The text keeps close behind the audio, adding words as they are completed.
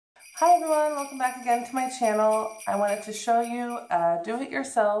Hi everyone, welcome back again to my channel. I wanted to show you a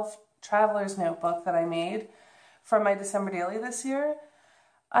do-it-yourself traveler's notebook that I made for my December daily this year.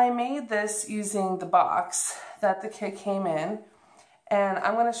 I made this using the box that the kit came in, and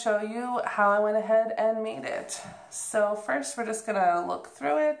I'm going to show you how I went ahead and made it. So first we're just going to look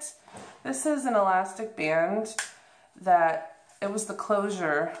through it. This is an elastic band that it was the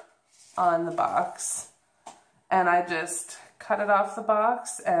closure on the box, and I just cut it off the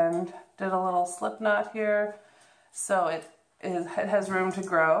box and did a little slip knot here so it has room to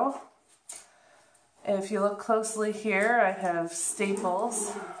grow. If you look closely here, I have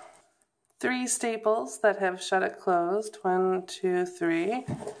staples, 3 staples that have shut it closed, 1, 2, 3.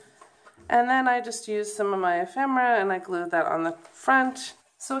 And then I just used some of my ephemera and I glued that on the front.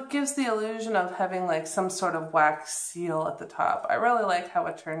 So it gives the illusion of having like some sort of wax seal at the top. I really like how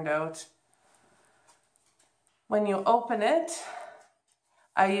it turned out. When you open it,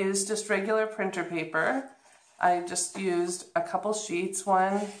 I used just regular printer paper. I just used a couple sheets,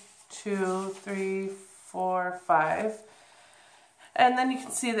 1, 2, 3, 4, 5. And then you can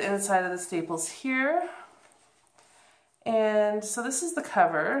see the inside of the staples here. And so this is the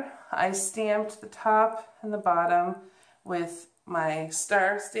cover. I stamped the top and the bottom with my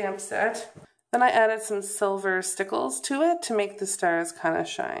star stamp set. Then I added some silver stickles to it to make the stars kind of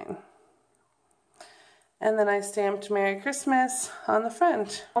shine. And then I stamped Merry Christmas on the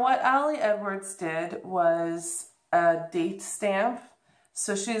front. What Allie Edwards did was a date stamp.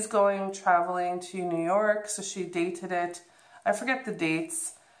 So she's traveling to New York, so she dated it. I forget the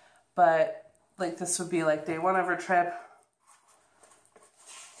dates, but like this would be like day 1 of her trip,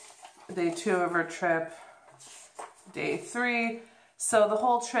 day 2 of her trip, day 3. So the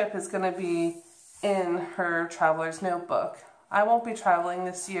whole trip is going to be in her traveler's notebook. I won't be traveling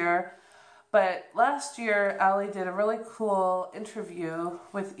this year. But last year, Allie did a really cool interview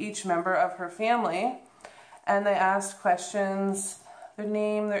with each member of her family, and they asked questions, their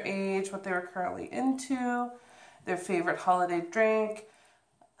name, their age, what they were currently into, their favorite holiday drink,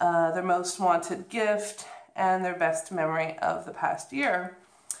 their most wanted gift, and their best memory of the past year.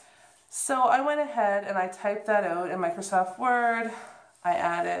 So I went ahead and I typed that out in Microsoft Word. I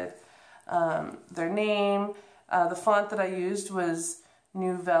added their name. The font that I used was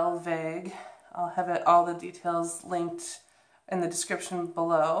Nouvelle Vague. I'll have all the details linked in the description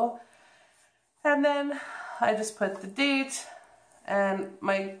below. And then I just put the date, and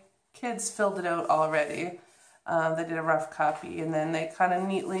my kids filled it out already. They did a rough copy, and then they kind of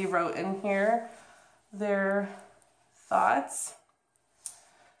neatly wrote in here their thoughts.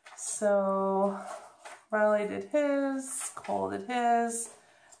 So Riley did his, Cole did his,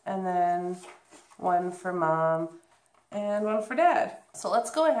 and then one for Mom and one for Dad. So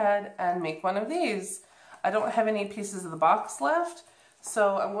let's go ahead and make one of these. I don't have any pieces of the box left,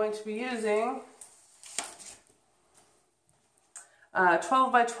 so I'm going to be using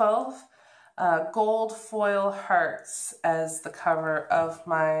 12 by 12 gold foil hearts as the cover of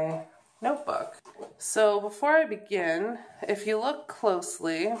my notebook. So before I begin, if you look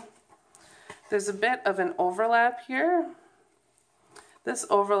closely, there's a bit of an overlap here. This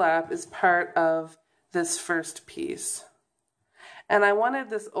overlap is part of this first piece. And I wanted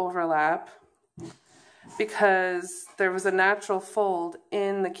this overlap because there was a natural fold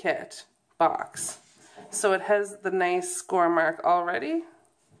in the kit box. So it has the nice score mark already.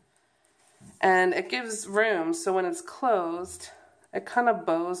 And it gives room, so when it's closed, it kind of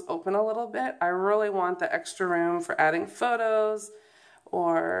bows open a little bit. I really want the extra room for adding photos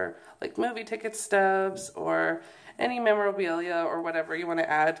or like movie ticket stubs or any memorabilia or whatever you want to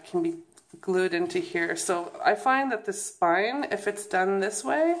add can be glued into here. So I find that the spine, if it's done this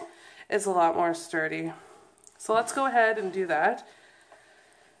way, is a lot more sturdy. So let's go ahead and do that.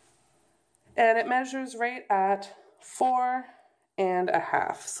 And it measures right at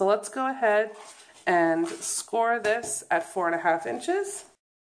 4.5. So let's go ahead and score this at 4.5 inches.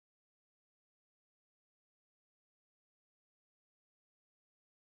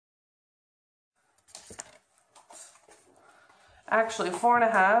 Actually,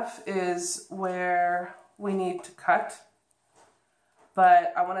 4.5 is where we need to cut,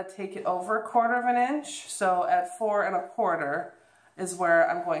 but I want to take it over 1/4 inch. So at 4.25 is where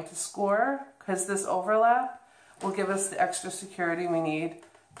I'm going to score, because this overlap will give us the extra security we need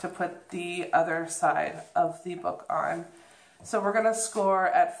to put the other side of the book on. So we're going to score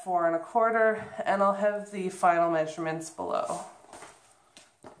at 4.25, and I'll have the final measurements below.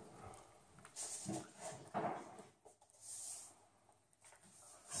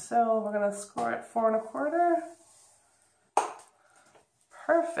 So we're going to score at 4.25.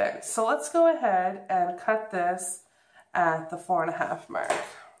 Perfect. So let's go ahead and cut this at the 4.5 mark.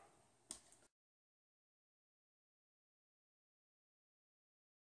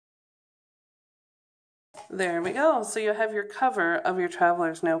 There we go. So you have your cover of your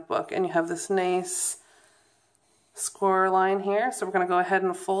traveler's notebook, and you have this nice score line here. So we're going to go ahead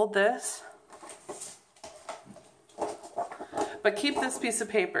and fold this. But keep this piece of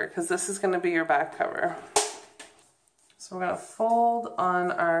paper because this is going to be your back cover. So we're going to fold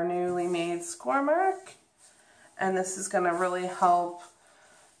on our newly made score mark, and this is going to really help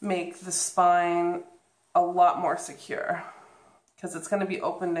make the spine a lot more secure because it's going to be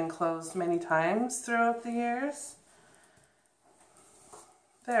opened and closed many times throughout the years.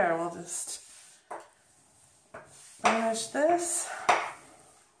 There, we'll just finish this.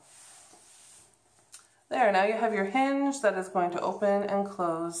 There, now you have your hinge that is going to open and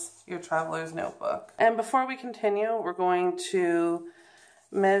close your traveler's notebook. And before we continue, we're going to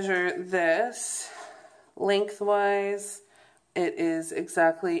measure this lengthwise. It is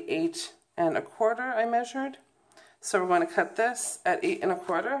exactly 8 1/4 I measured. So we're going to cut this at 8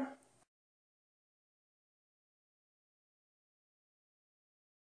 1/4.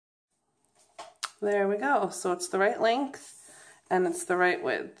 There we go. So it's the right length and it's the right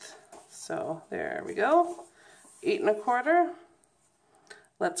width. So there we go. 8 1/4.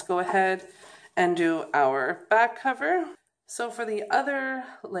 Let's go ahead and do our back cover. So for the other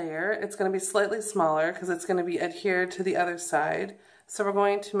layer, it's going to be slightly smaller because it's going to be adhered to the other side. So we're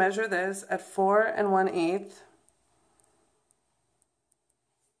going to measure this at 4 1/8.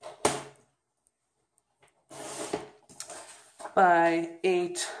 By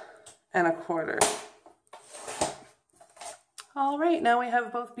 8 1/4. All right, now we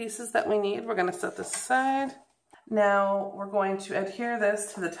have both pieces that we need. We're going to set this aside. Now we're going to adhere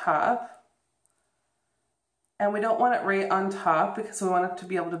this to the top. And we don't want it right on top because we want it to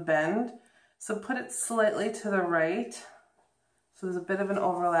be able to bend. So put it slightly to the right. So there's a bit of an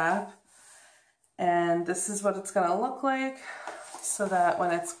overlap. And this is what it's going to look like so that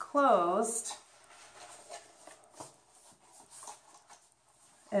when it's closed,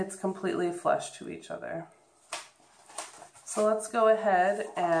 it's completely flush to each other. So let's go ahead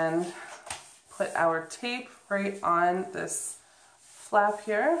and put our tape right on this flap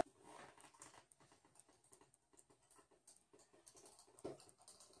here.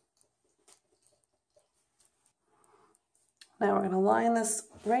 Now we're going to line this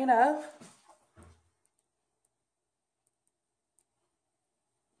right up.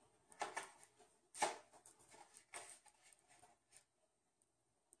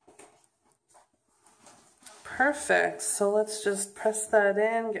 Perfect. So let's just press that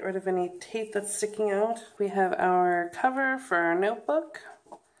in, get rid of any tape that's sticking out. We have our cover for our notebook.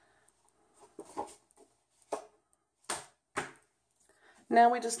 Now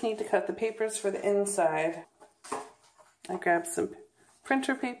we just need to cut the papers for the inside. I grabbed some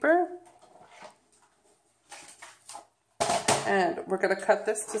printer paper. And we're going to cut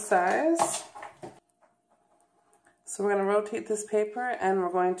this to size. So we're going to rotate this paper and we're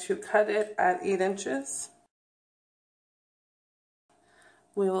going to cut it at 8 inches.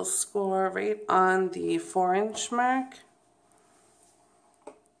 We will score right on the 4-inch mark.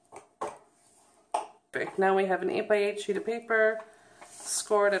 Perfect. Now we have an 8 by 8 sheet of paper,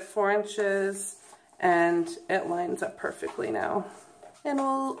 scored at 4 inches, and it lines up perfectly now. And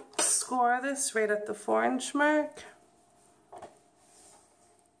we'll score this right at the 4-inch mark.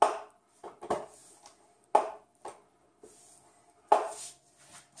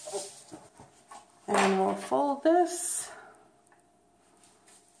 And we'll fold this.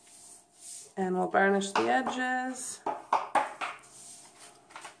 And we'll varnish the edges.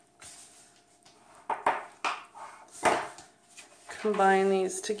 Combine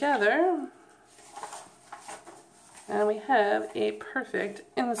these together. And we have a perfect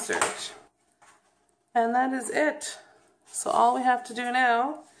insert. And that is it. So all we have to do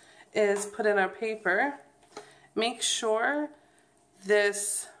now is put in our paper. Make sure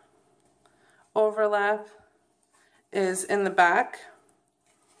this overlap is in the back,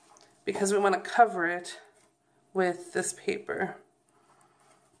 because we want to cover it with this paper.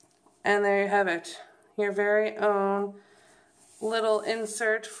 And there you have it, your very own little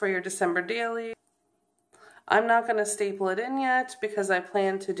insert for your December daily. I'm not going to staple it in yet because I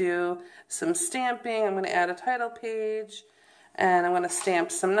plan to do some stamping. I'm going to add a title page and I'm going to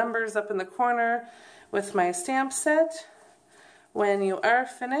stamp some numbers up in the corner with my stamp set. When you are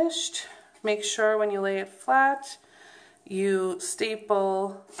finished, make sure when you lay it flat, you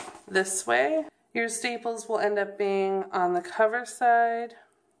staple this way. Your staples will end up being on the cover side,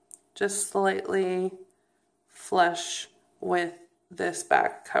 just slightly flush with this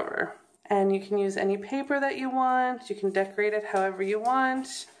back cover. And you can use any paper that you want, you can decorate it however you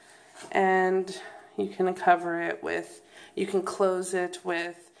want, and you can cover it with, you can close it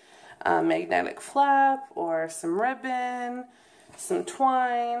with a magnetic flap or some ribbon, some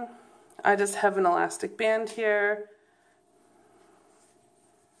twine. I just have an elastic band here.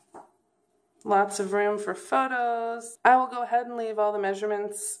 Lots of room for photos. I will go ahead and leave all the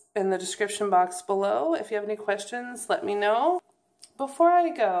measurements in the description box below. If you have any questions, let me know. Before I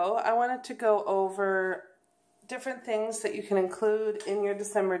go, I wanted to go over different things that you can include in your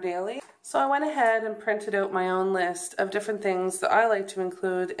December daily. So I went ahead and printed out my own list of different things that I like to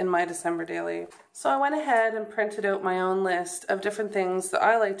include in my December daily.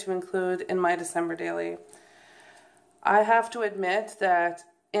 I have to admit that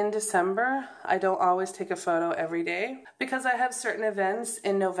in December, I don't always take a photo every day because I have certain events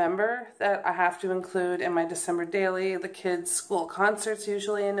in November that I have to include in my December daily. The kids' school concert's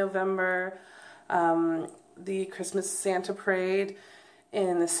usually in November. The Christmas Santa parade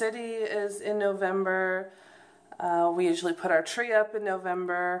in the city is in November. We usually put our tree up in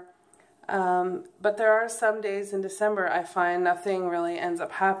November. But there are some days in December I find nothing really ends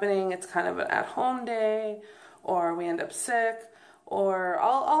up happening. It's kind of an at-home day, or we end up sick, or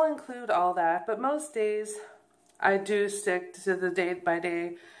I'll include all that. But most days I do stick to the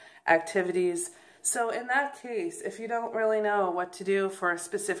day-by-day activities. So in that case, if you don't really know what to do for a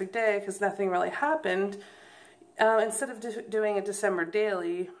specific day because nothing really happened, instead of doing a December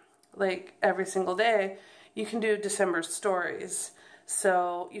daily, like every single day, you can do December stories.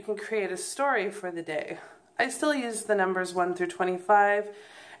 So you can create a story for the day. I still use the numbers 1 through 25,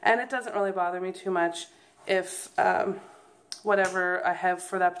 and it doesn't really bother me too much if whatever I have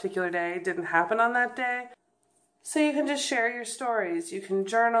for that particular day didn't happen on that day. So you can just share your stories. You can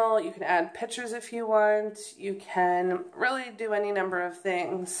journal, you can add pictures if you want, you can really do any number of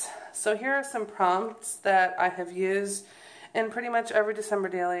things. So here are some prompts that I have used in pretty much every December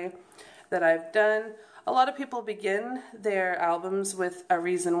daily that I've done. A lot of people begin their albums with a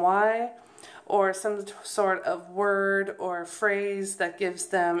reason why, or some sort of word or phrase that gives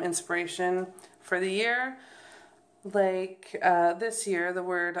them inspiration for the year. Like this year, the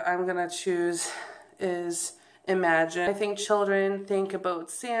word I'm going to choose is imagine. I think children think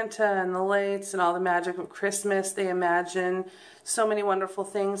about Santa and the lights and all the magic of Christmas. They imagine so many wonderful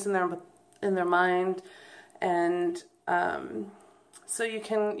things in their mind, and so you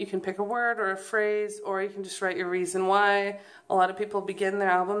can pick a word or a phrase, or you can just write your reason why. A lot of people begin their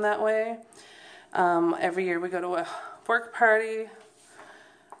album that way. Every year we go to a work party.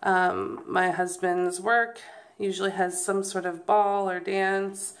 My husband's work usually has some sort of ball or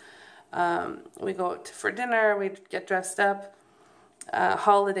dance. We go out for dinner, we get dressed up.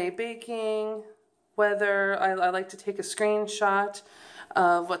 Holiday baking, weather. I like to take a screenshot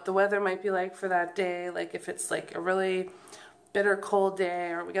of what the weather might be like for that day, like if it's like a really bitter cold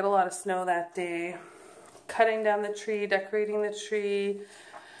day or we get a lot of snow that day. Cutting down the tree, decorating the tree,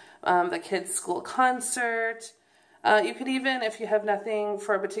 the kids' school concert. You could even, if you have nothing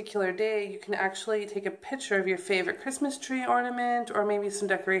for a particular day, you can actually take a picture of your favorite Christmas tree ornament or maybe some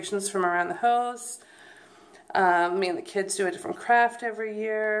decorations from around the house. Me and the kids do a different craft every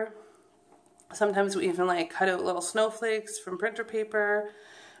year. Sometimes we even like cut out little snowflakes from printer paper.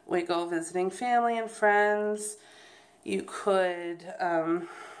 We go visiting family and friends. You could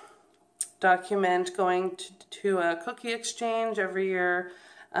document going to a cookie exchange every year.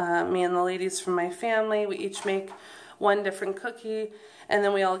 Me and the ladies from my family, we each make one different cookie, and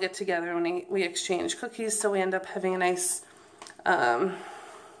then we all get together and we exchange cookies, so we end up having a nice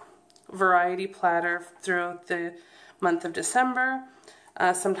variety platter throughout the month of December.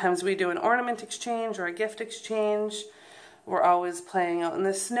 Sometimes we do an ornament exchange or a gift exchange. We're always playing out in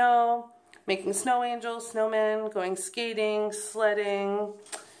the snow, making snow angels, snowmen, going skating, sledding,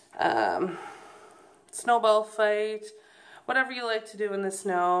 snowball fight, whatever you like to do in the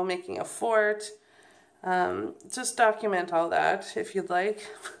snow, making a fort. Just document all that if you'd like.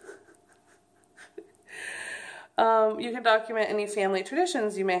 You can document any family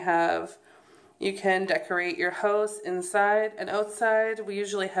traditions you may have. You can decorate your house inside and outside. We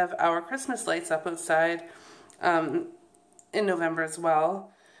usually have our Christmas lights up outside in November as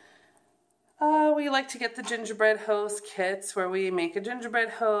well. We like to get the gingerbread house kits where we make a gingerbread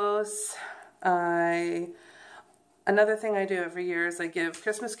house. Another thing I do every year is I give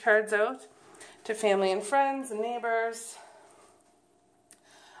Christmas cards out to family and friends and neighbors.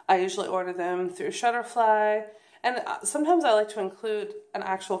 I usually order them through Shutterfly, and sometimes I like to include an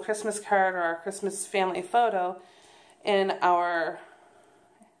actual Christmas card or a Christmas family photo in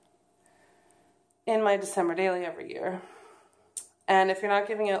my December daily every year. And if you're not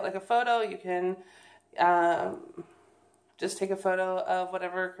giving out like a photo, you can just take a photo of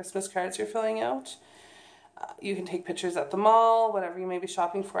whatever Christmas cards you're filling out. You can take pictures at the mall, whatever you may be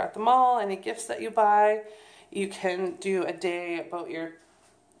shopping for at the mall, any gifts that you buy. You can do a day about your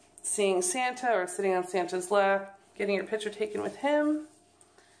seeing Santa or sitting on Santa's lap, getting your picture taken with him.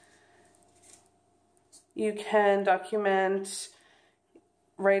 You can document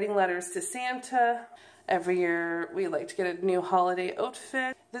writing letters to Santa. Every year we like to get a new holiday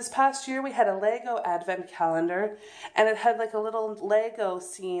outfit. This past year we had a Lego advent calendar, and it had like a little Lego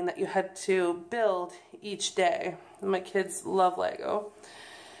scene that you had to build each day. My kids love Lego.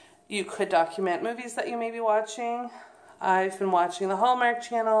 You could document movies that you may be watching. I've been watching the Hallmark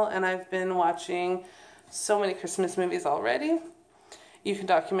Channel, and I've been watching so many Christmas movies already. You can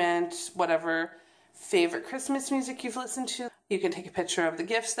document whatever favorite Christmas music you've listened to. You can take a picture of the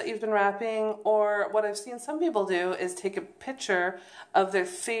gifts that you've been wrapping, or what I've seen some people do is take a picture of their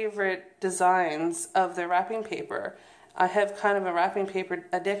favorite designs of their wrapping paper. I have kind of a wrapping paper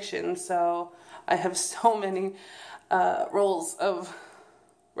addiction, so I have so many rolls of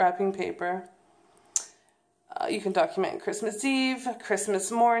wrapping paper. You can document Christmas Eve,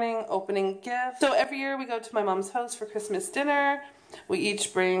 Christmas morning, opening gifts. So every year we go to my mom's house for Christmas dinner. We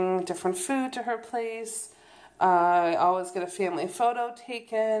each bring different food to her place. I always get a family photo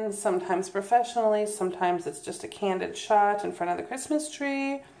taken, sometimes professionally, sometimes it's just a candid shot in front of the Christmas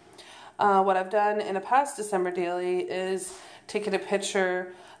tree. What I've done in a past December daily is taken a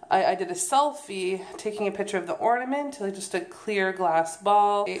picture. I did a selfie taking a picture of the ornament, like just a clear glass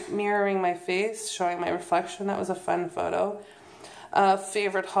ball, mirroring my face, showing my reflection. That was a fun photo.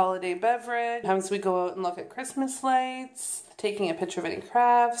 Favorite holiday beverage. Sometimes we go out and look at Christmas lights, taking a picture of any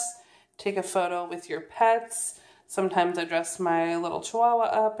crafts, take a photo with your pets. Sometimes I dress my little chihuahua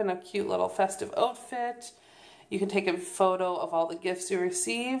up in a cute little festive outfit. You can take a photo of all the gifts you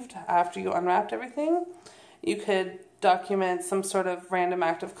received after you unwrapped everything. You could document some sort of random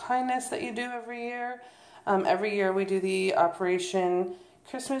act of kindness that you do every year. Every year we do the Operation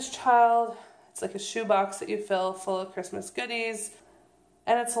Christmas Child. It's like a shoebox that you fill full of Christmas goodies,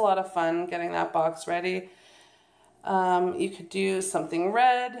 and it's a lot of fun getting that box ready. You could do something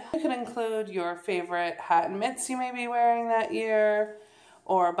red. You could include your favorite hat and mitts you may be wearing that year,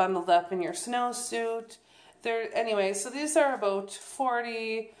 or bundled up in your snowsuit. Anyway, so these are about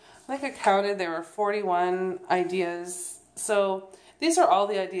 40, I think I counted, there were 41 ideas. So these are all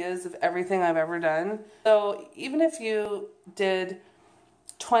the ideas of everything I've ever done. So even if you did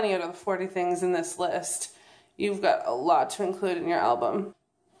 20 out of the 40 things in this list, you've got a lot to include in your album.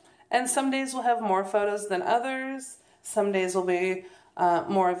 And some days will have more photos than others. Some days will be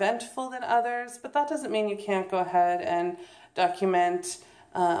more eventful than others, but that doesn't mean you can't go ahead and document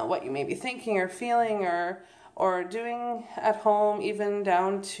what you may be thinking or feeling or doing at home, even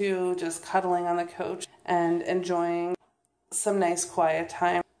down to just cuddling on the couch and enjoying some nice quiet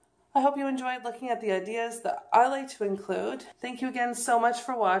time. I hope you enjoyed looking at the ideas that I like to include. Thank you again so much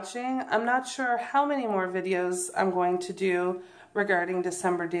for watching. I'm not sure how many more videos I'm going to do regarding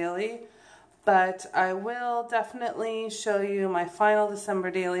December Daily, but I will definitely show you my final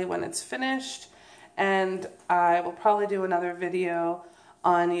December Daily when it's finished, and I will probably do another video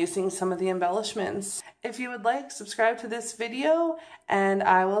on using some of the embellishments. If you would like, subscribe to this video, and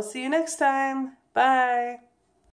I will see you next time. Bye!